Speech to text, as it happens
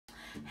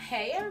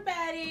Hey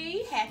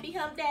everybody, happy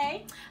hump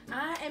day.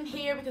 I am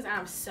here because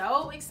I'm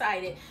so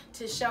excited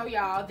to show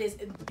y'all this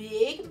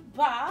big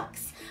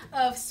box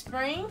of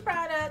spring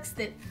products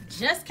that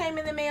just came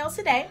in the mail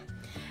today.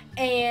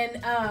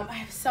 And I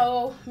have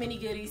so many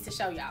goodies to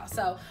show y'all.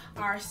 So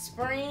our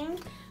spring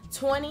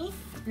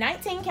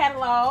 2019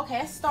 catalog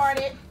has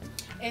started.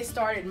 It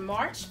started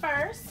March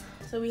 1st.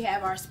 So we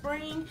have our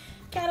spring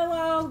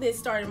catalog that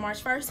started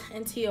March 1st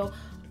until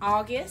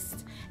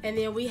August, and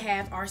then we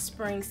have our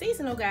spring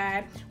seasonal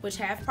guide, which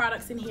have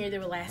products in here that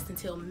will last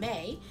until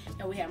May,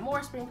 and we have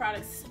more spring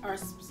products or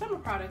summer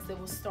products that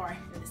will start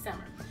in the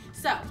summer.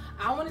 So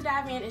I want to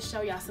dive in and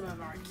show y'all some of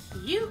our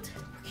cute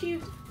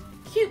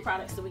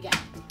products that we got.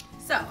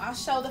 So I'll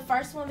show the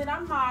first one that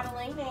I'm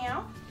modeling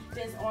now.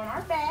 That's on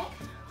my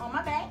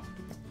back.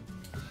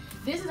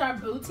 This is our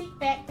boutique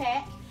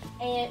backpack,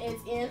 and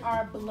it's in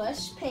our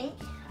blush pink.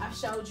 I've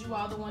showed you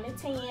all the one in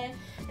tan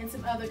and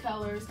some other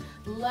colors.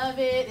 Love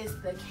it. It's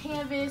the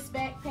canvas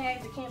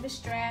backpack, the canvas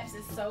straps.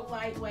 It's so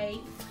lightweight.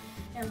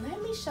 And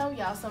let me show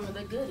y'all some of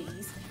the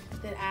goodies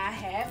that I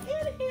have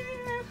in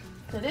here.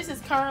 So this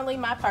is currently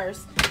my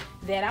purse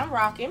that I'm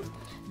rocking.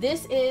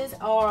 This is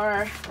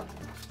our,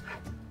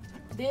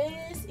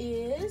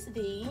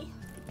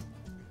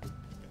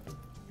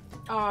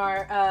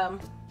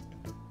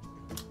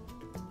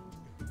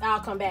 I'll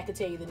come back and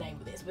tell you the name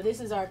of this, but this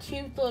is our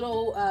cute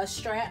little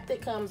strap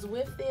that comes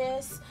with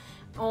this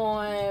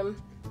on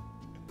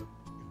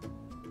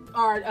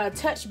our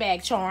touch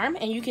bag charm,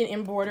 and you can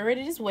embroider it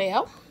as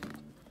well.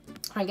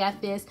 I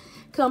got this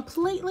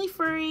completely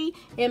free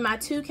in my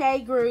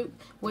 2K group,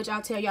 which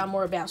I'll tell y'all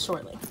more about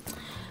shortly.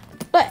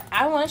 But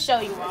I want to show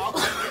you all,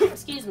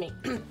 excuse me,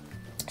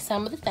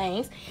 some of the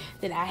things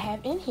that I have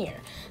in here.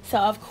 So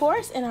of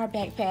course in our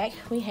backpack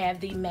we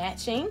have the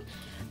matching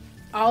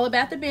All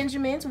About the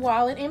Benjamins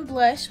wallet and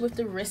blush with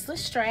the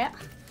wristless strap.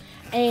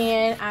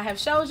 And I have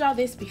showed y'all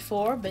this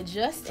before, but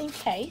just in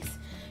case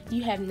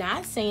you have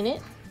not seen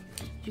it,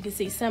 you can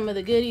see some of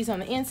the goodies on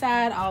the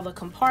inside, all the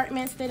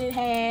compartments that it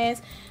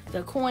has,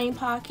 the coin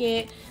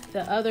pocket,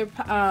 the other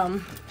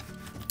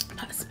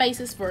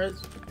spaces for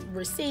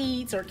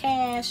receipts or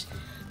cash.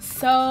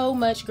 So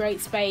much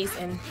great space,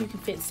 and you can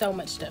fit so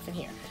much stuff in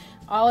here.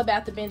 All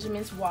About the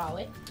Benjamins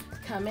wallet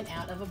coming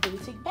out of a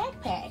boutique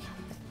backpack.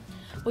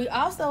 We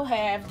also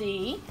have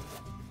the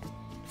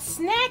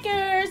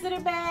Snackers that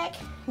are back.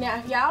 Now,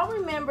 if y'all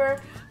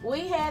remember,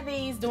 we had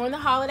these during the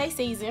holiday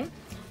season,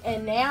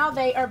 and now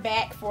they are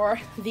back for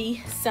the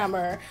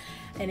summer.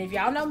 And if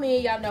y'all know me,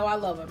 y'all know I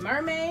love a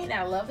mermaid and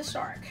I love a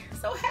shark.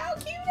 So how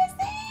cute is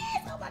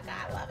this? Oh my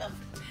God, I love them.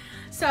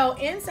 So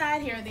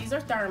inside here, these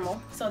are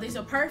thermal. So these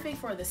are perfect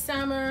for the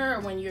summer,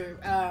 or when you're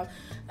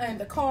in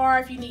the car.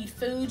 If you need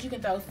food, you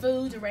can throw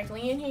food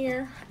directly in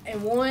here.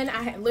 And one,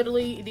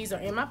 literally, these are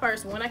in my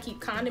purse. One, I keep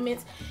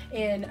condiments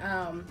and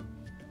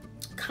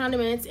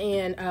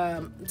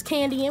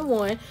candy in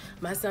one.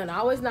 My son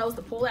always knows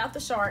to pull out the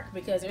shark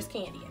because there's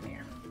candy in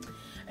there.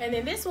 And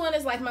then this one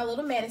is like my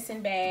little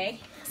medicine bag.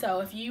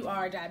 So if you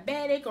are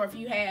diabetic, or if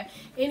you have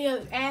any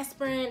other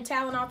aspirin,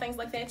 Tylenol, things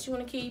like that you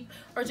want to keep,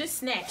 or just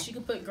snacks, you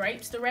can put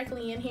grapes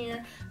directly in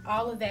here.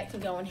 All of that can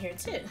go in here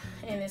too.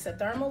 And it's a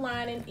thermal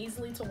lining,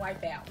 easily to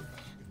wipe out.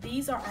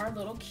 These are our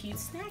little cute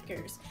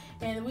snackers.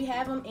 And we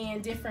have them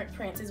in different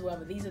prints as well,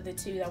 but these are the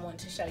two that I wanted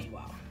to show you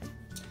all.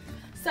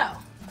 So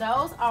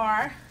those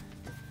are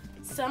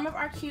some of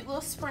our cute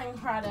little spring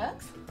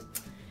products.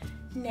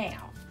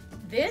 Now,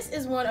 this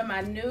is one of my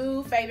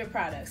new favorite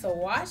products. So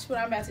watch what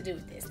I'm about to do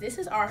with this. This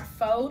is our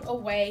fold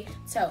away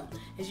tote.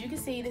 As you can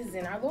see, this is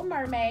in our little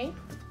mermaid.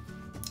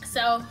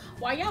 So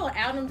while y'all are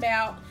out and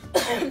about,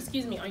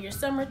 excuse me, on your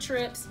summer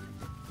trips,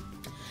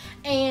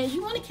 and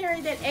you want to carry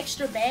that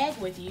extra bag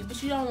with you,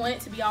 but you don't want it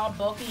to be all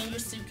bulky in your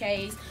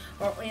suitcase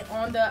or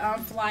on the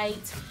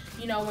flight,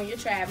 you know, when you're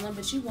traveling,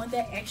 but you want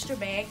that extra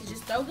bag to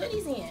just throw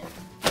goodies in.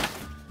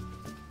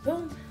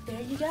 Boom,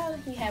 there you go.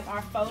 You have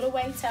our fold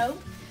away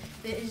tote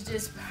that is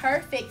just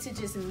perfect to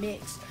just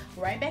mix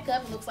right back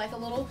up. It looks like a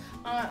little,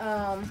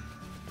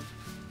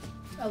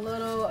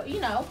 you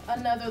know,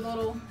 another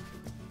little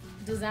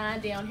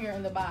design down here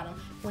in the bottom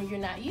when you're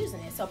not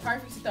using it. So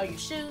perfect to throw your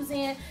shoes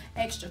in,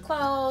 extra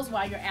clothes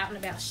while you're out and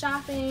about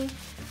shopping.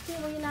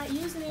 Then when you're not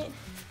using it,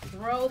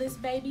 roll this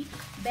baby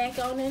back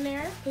on in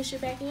there, push it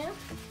back in.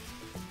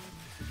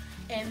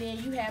 And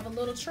then you have a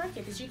little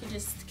trinket that you can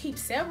just keep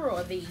several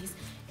of these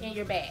in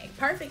your bag.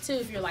 Perfect too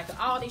if you're like an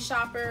Aldi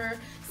shopper,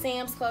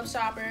 Sam's Club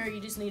shopper,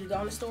 you just need to go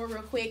in the store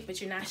real quick, but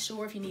you're not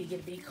sure if you need to get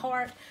a big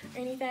cart or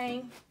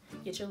anything.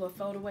 Get your little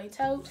fold away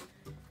tote.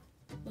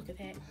 Look at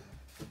that.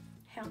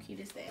 How cute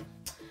is that?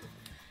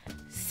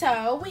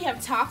 So we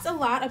have talked a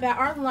lot about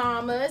our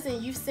llamas,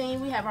 and you've seen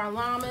we have our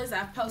llamas.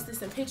 I've posted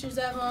some pictures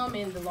of them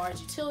in the large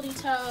utility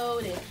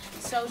tote and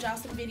showed y'all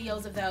some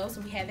videos of those,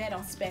 and we had that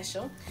on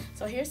special.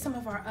 So here's some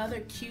of our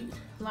other cute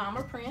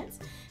llama prints.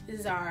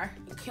 This is our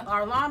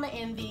llama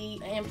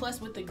and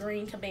plus with the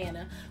green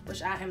cabana,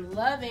 which I am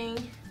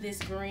loving this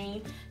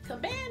green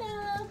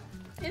cabana.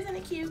 Isn't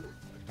it cute?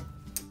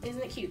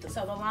 Isn't it cute?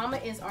 So the llama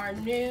is our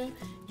new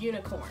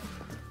unicorn.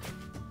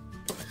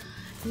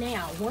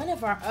 Now, one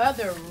of our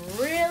other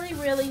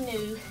really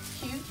new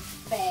cute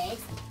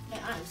bags,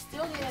 and I'm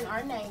still getting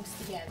our names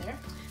together.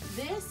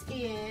 This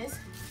is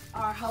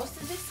our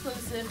Hostess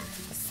exclusive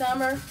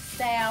summer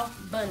style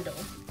bundle.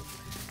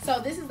 So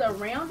this is a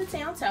round the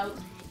town tote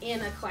in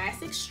a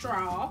classic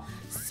straw,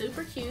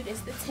 super cute.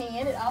 It's the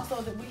tan. It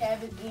also that we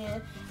have it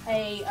in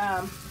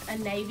a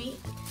navy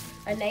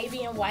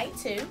and white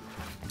too.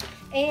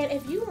 And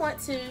if you want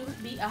to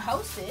be a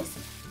hostess,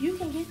 you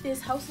can get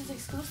this Hostess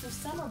exclusive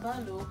summer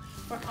bundle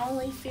for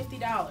only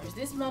 $50.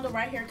 This bundle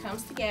right here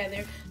comes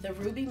together, the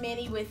Ruby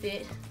Mini with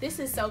it. This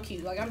is so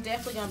cute. Like, I'm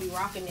definitely gonna be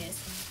rocking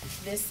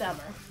this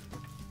summer.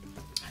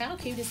 How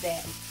cute is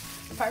that?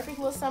 Perfect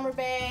little summer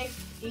bag,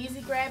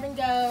 easy grab and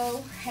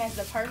go, has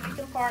the perfect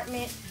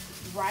compartment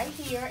right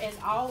here, as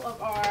all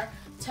of our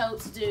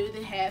totes do.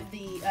 They have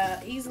the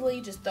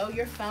easily just throw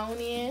your phone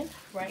in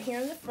right here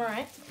in the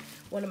front.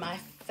 One of my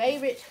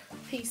favorite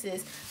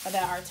pieces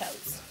about our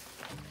totes.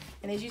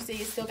 And as you see,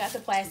 it's still got the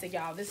plastic,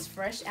 y'all. This is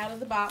fresh out of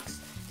the box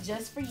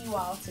just for you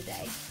all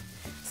today.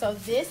 So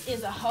this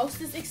is a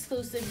Hostess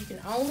exclusive. You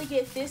can only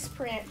get this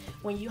print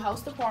when you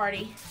host a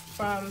party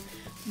from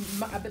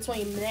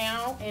between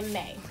now and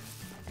May.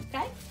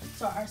 Okay,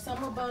 so our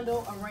summer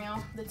bundle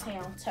around the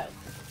town tote.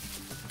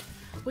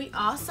 We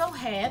also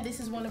have,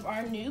 this is one of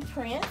our new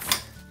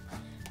prints.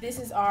 This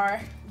is our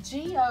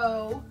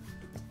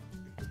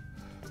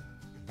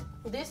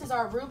this is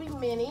our Ruby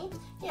Mini,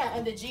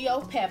 and the Geo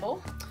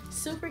Pebble.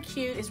 Super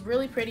cute. It's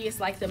really pretty. It's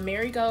like the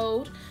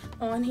marigold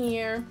on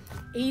here.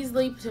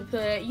 Easily to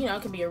put, you know,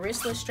 it can be a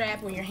wristless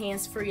strap when you're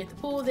hands free at the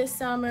pool this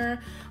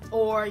summer,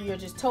 or you're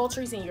just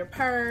toiletries in your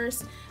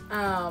purse.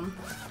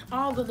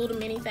 All the little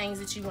mini things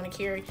that you want to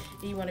carry,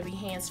 and you want to be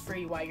hands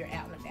free while you're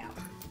out and about.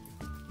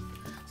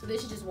 So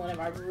this is just one of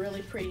our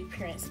really pretty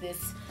prints.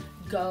 This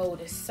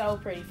gold is so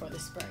pretty for the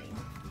spring.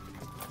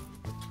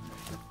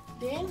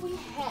 Then we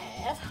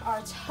have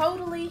our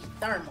Totally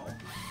Thermal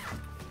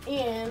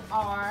in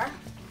our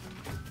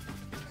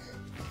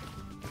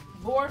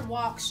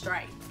boardwalk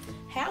stripe.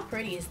 How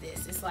pretty is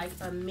this? It's like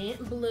a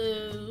mint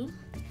blue,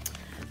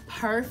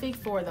 perfect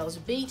for those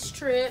beach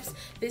trips.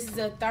 This is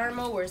a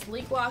thermal where it's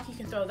leak lock. You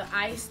can throw the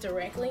ice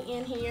directly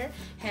in here.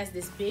 Has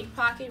this big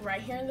pocket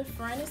right here in the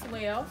front as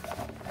well.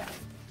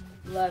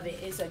 Love it.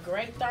 It's a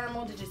great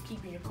thermal to just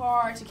keep in your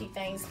car, to keep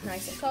things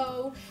nice and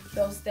cold.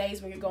 Those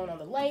days when you're going on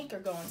the lake or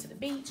going to the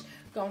beach,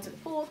 going to the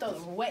pool, throw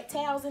the wet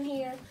towels in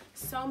here.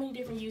 So many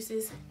different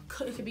uses.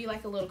 It could be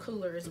like a little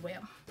cooler as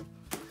well.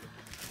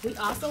 We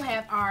also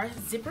have our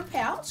zipper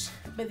pouch,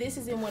 but this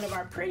is in one of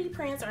our pretty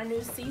prints, our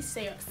new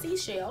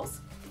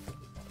seashells.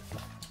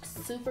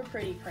 Super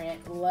pretty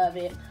print. Love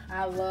it.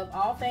 I love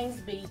all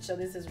things beach, so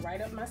this is right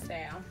up my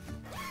style.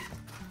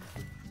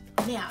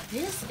 Now,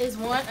 this is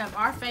one of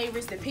our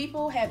favorites that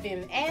people have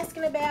been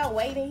asking about,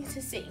 waiting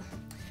to see.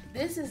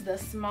 This is the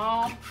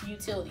small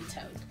utility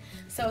tote.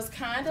 So it's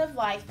kind of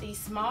like the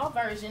small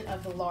version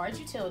of the large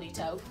utility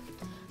tote.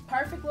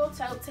 Perfect little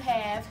tote to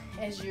have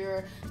as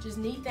you just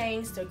need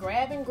things to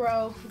grab and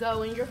go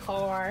in your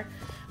car.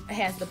 It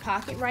has the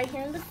pocket right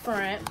here in the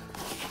front.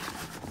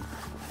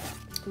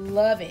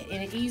 Love it.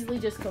 And it easily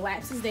just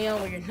collapses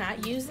down when you're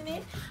not using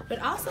it, but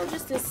also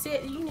just to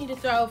sit. You need to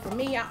throw, for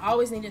me, I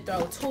always need to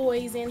throw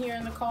toys in here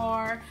in the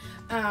car,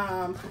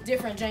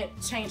 different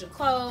change of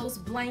clothes,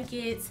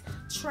 blankets,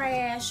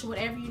 trash,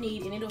 whatever you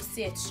need, and it'll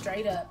sit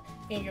straight up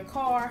in your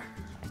car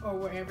or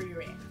wherever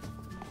you're at.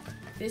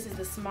 This is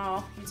the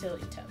small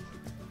utility tote.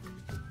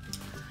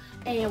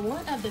 And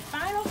one of the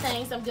final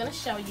things I'm going to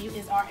show you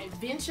is our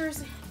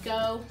Adventures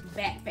Go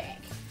backpack.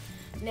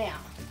 Now,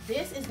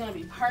 this is going to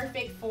be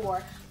perfect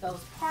for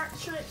those park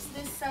trips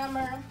this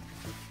summer.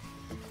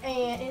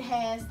 And it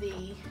has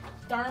the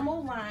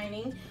thermal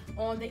lining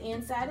on the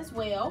inside as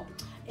well.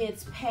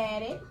 It's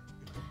padded.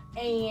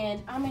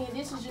 And I mean,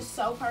 this is just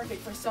so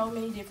perfect for so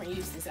many different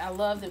uses. I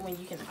love that when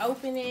you can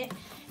open it,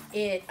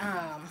 it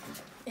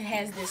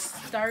has this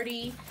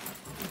sturdy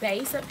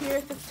base up here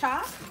at the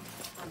top.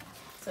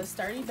 So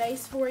sturdy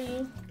base for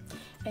you.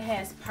 It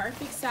has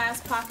perfect size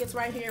pockets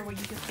right here where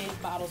you can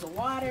fit bottles of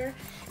water.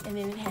 And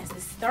then it has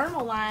this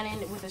thermal lining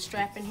with a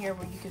strap in here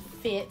where you can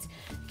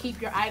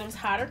keep your items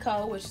hot or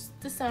cold, which is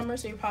the summer,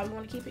 so you probably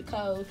want to keep it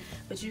cold,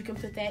 but you can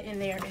put that in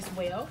there as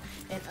well,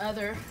 and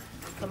other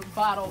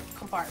bottle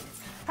compartments.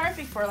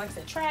 Perfect for, like I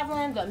said,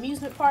 traveling, the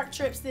amusement park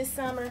trips this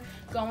summer,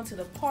 going to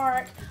the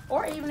park,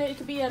 or even it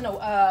could be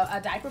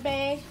a diaper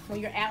bag when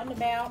you're out and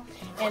about.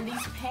 And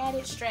these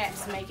padded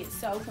straps make it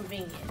so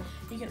convenient.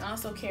 You can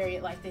also carry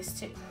it like this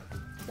too.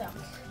 So,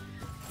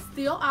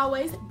 still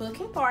always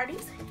booking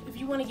parties. If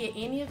you want to get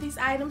any of these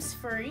items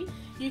free,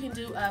 you can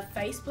do a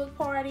Facebook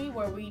party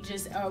where we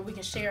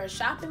can share a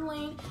shopping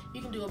link.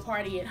 You can do a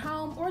party at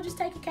home, or just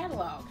take a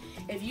catalog.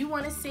 If you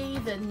want to see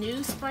the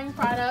new spring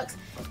products,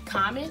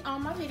 comment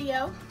on my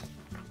video.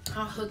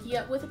 I'll hook you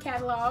up with a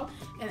catalog,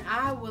 and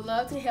I would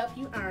love to help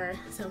you earn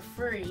some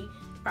free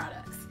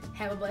products.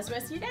 Have a blessed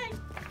rest of your day.